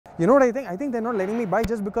You know what I think? I think they're not letting me buy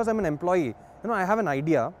just because I'm an employee. You know, I have an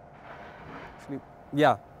idea. Actually,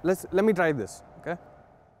 yeah, let me try this, okay?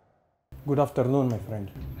 Good afternoon, my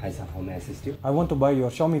friend. Hi sir, how may I assist you? I want to buy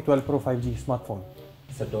your Xiaomi 12 Pro 5G smartphone.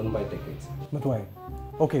 Sir, don't buy tickets. But why?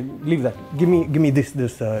 Okay, leave that. Give me this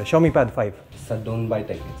Xiaomi Pad 5. Sir, don't buy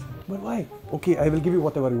tickets. But why? Okay, I will give you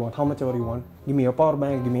whatever you want, how much ever you want. Give me a power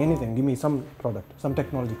bank, give me anything, give me some product, some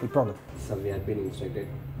technological product. Sir, we have been instructed,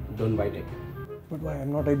 don't buy tickets. But why?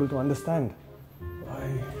 I'm not able to understand.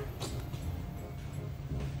 Why?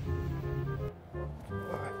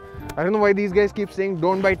 I don't know why these guys keep saying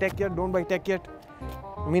don't buy tech yet, don't buy tech yet.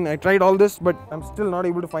 I mean, I tried all this, but I'm still not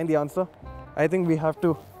able to find the answer. I think we have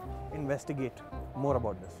to investigate more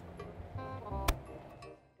about this.